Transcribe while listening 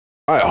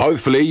Right,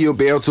 hopefully you'll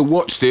be able to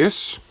watch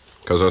this,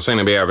 because I seem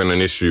to be having an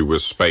issue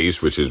with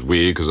space, which is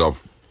weird because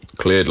I've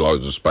cleared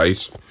loads of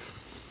space.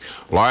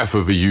 Life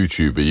of a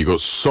YouTuber, you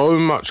got so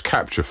much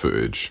capture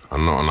footage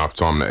and not enough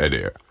time to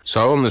edit it.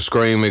 So on the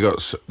screen we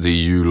got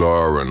the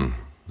EULA, and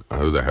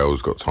who the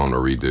hell's got time to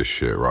read this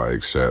shit, right?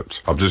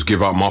 Except I've just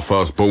give up my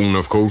firstborn,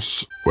 of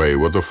course. Wait,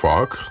 what the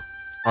fuck?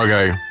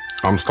 Okay,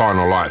 I'm starting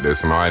to like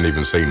this and I ain't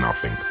even seen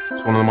nothing.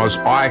 It's one of the most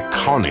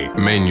iconic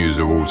menus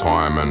of all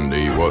time, and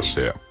the what's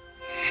it?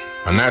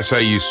 And that's how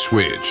you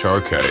switch,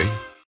 okay.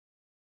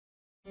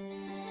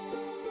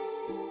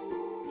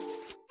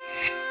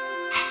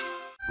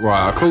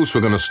 Right, of course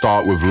we're gonna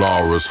start with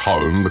Laras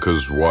Home,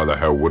 because why the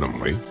hell wouldn't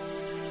we?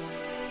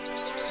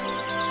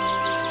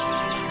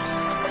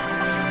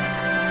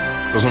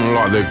 Doesn't look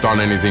like they've done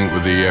anything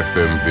with the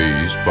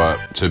FMVs,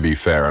 but to be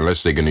fair,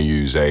 unless they're gonna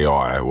use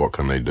AI, what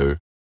can they do?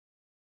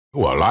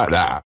 Oh, I like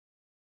that.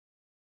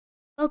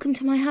 Welcome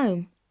to my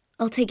home.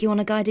 I'll take you on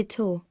a guided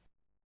tour.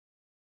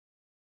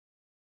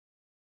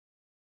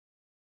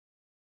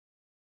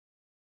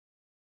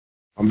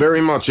 I'm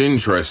very much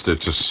interested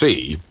to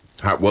see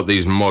what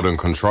these modern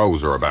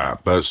controls are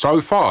about, but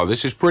so far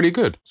this is pretty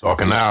good. So I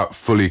can now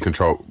fully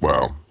control,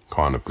 well,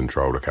 kind of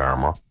control the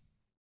camera.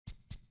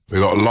 We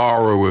got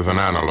Lara with an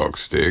analog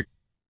stick,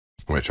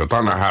 which I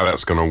don't know how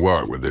that's going to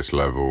work with this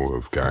level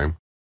of game.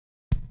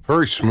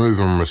 Very smooth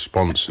and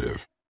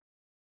responsive.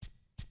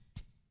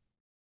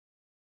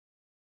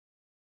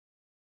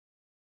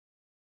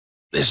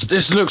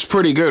 This looks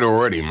pretty good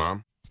already,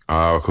 man.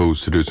 Cool,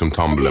 to do some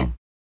tumbling.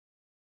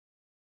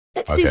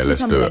 Let's do some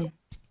tumbling.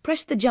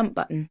 Press the jump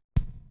button.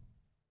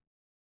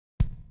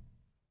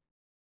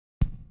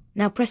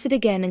 Now press it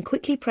again and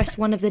quickly press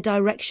one of the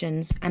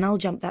directions and I'll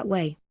jump that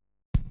way.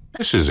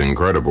 This is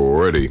incredible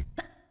already.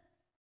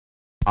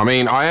 I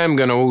mean, I am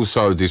going to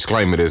also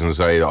disclaim this and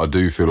say that I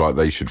do feel like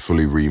they should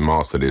fully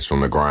remaster this from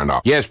the ground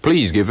up. Yes,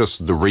 please give us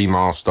the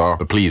remaster,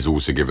 but please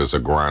also give us a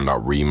ground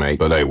up remake,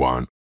 but they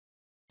won't.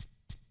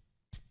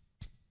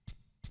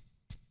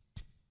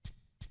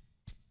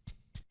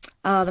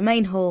 Ah, the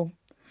main hall.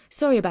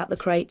 Sorry about the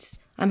crates.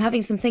 I'm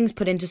having some things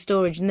put into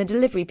storage and the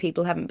delivery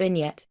people haven't been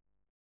yet.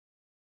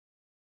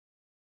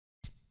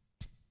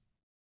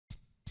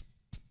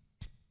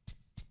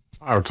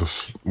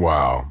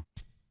 Wow.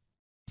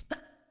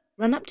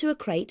 Run up to a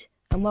crate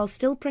and while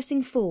still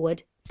pressing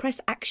forward, press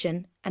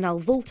action and I'll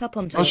vault up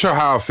onto it. Not sure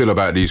how I feel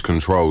about these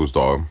controls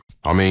though.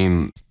 I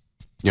mean,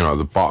 you know,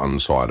 the button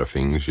side of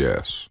things,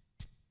 yes.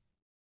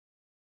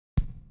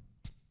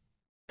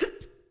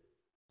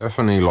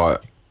 Definitely like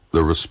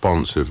the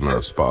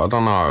responsiveness, but I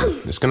don't know.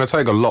 It's going to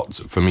take a lot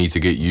for me to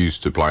get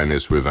used to playing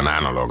this with an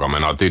analog. I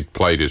mean, I did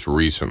play this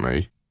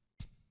recently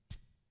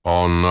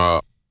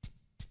on...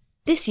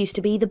 This used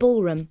to be the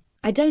ballroom.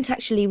 I don't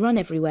actually run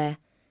everywhere.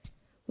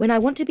 When I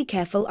want to be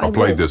careful, I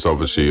played this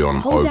obviously on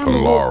hold down the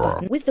Open walk Lara.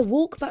 button. With the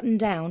walk button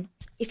down,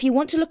 if you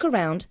want to look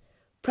around,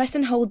 press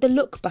and hold the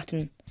look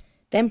button.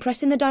 Then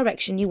press in the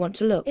direction you want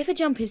to look. If a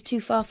jump is too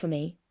far for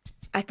me,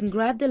 I can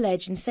grab the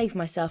ledge and save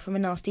myself from a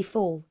nasty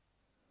fall.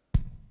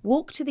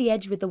 Walk to the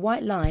edge with the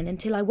white line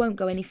until I won't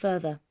go any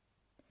further.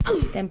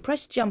 Then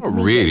press jump. Not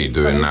really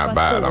doing that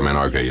bad. I mean,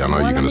 okay, I know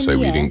you're going to say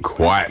we didn't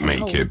quite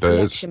make it, but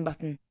it's... I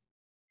don't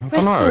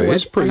know,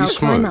 it's pretty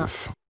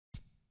smooth.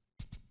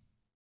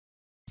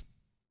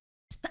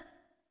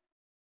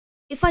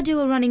 If I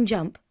do a running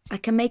jump, I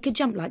can make a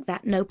jump like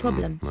that, no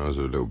problem. That was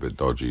a little bit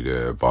dodgy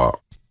there, but...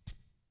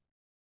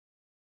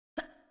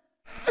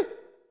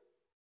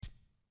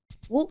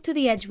 Walk to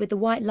the edge with the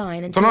white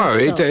line until I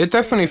don't know, it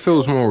definitely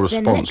feels more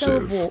responsive. Then let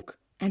go of walk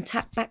and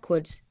tap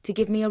backwards to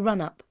give me a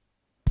run up.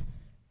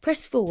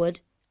 Press forward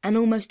and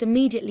almost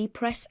immediately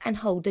press and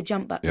hold the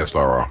jump button. Yes,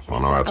 Lara, I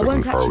know how to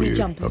control you.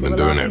 I've been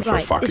doing it for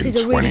fucking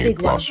 20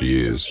 plus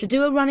years. To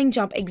do a running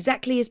jump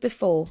exactly as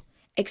before,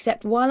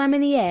 except while I'm in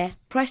the air,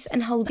 press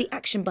and hold the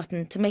action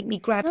button to make me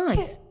grab.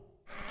 Nice.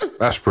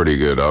 That's pretty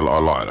good, I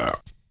like that.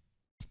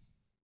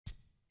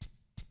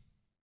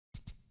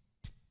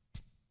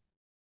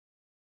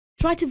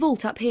 Try to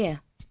vault up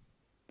here.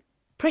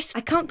 Press... I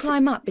can't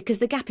climb up because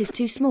the gap is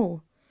too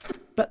small.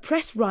 But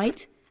press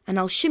right and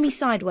I'll shimmy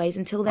sideways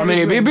until there is room.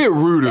 I mean, it'd be a bit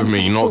rude of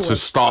me not to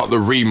start the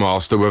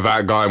remaster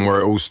without going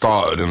where it all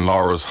started in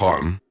Laras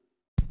Home.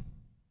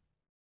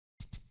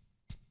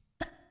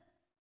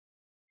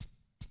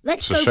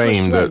 It's a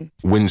shame that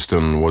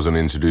Winston wasn't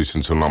introduced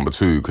until number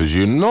 2, because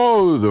you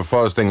know the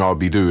first thing I'll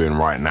be doing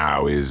right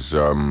now is,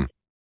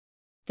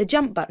 the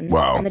jump button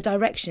and the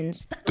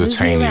directions.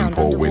 Detaining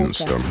poor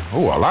Winston.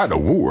 Oh, I like the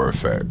water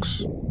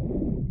effects.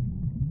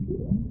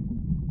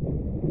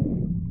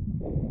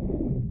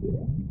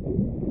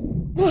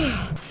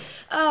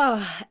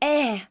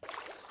 Air.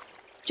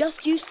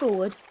 Just use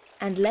forward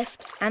and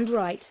left and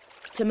right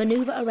to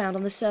manoeuvre around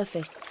on the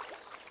surface.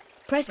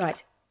 Press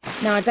right.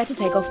 Now I'd better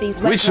take off these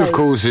wet Which, of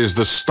course, is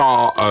the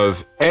start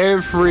of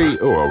every...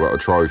 Oh, I've got a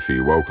trophy.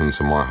 Welcome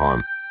to my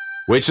home.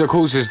 Which, of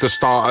course, is the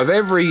start of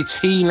every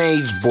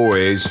teenage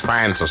boy's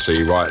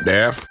fantasy right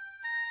there.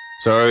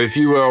 So if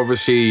you were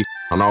obviously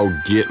an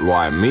old git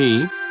like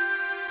me,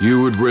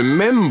 you would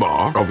remember,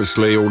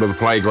 obviously, all of the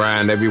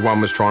playground,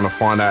 everyone was trying to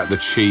find out the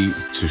cheat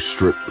to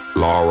strip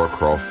Lara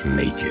Croft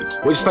naked,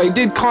 which they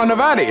did kind of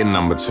add it in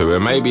number 2,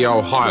 and maybe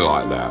I'll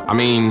highlight that. I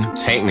mean,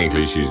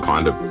 technically she's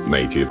kind of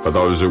naked, for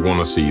those who want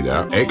to see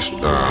that.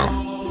 Extra...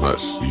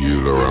 that's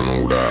Eula and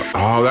all that.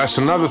 Oh, that's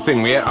another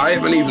thing. I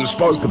haven't even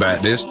spoke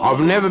about this.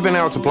 I've never been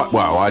able to play...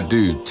 Well, I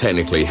do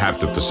technically have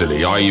the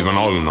facility. I even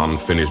own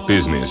Unfinished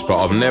Business,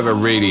 but I've never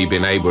really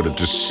been able to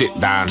just sit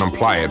down and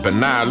play it. But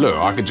now, look,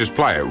 I could just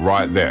play it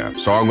right there.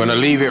 So I'm going to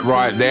leave it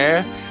right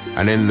there.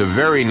 And in the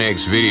very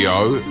next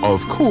video,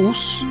 of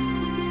course,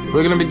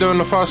 we're going to be doing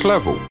the first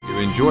level. You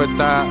enjoyed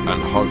that,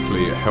 and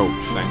hopefully it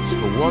helped. Thanks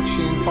for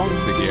watching. Don't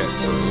forget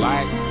to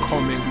like,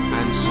 comment,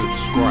 and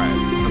subscribe.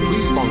 And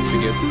please don't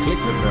forget to click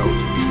the bell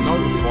to be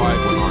notified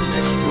when I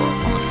next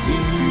drop. I'll see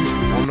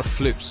you on the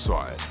flip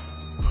side.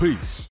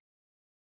 Peace.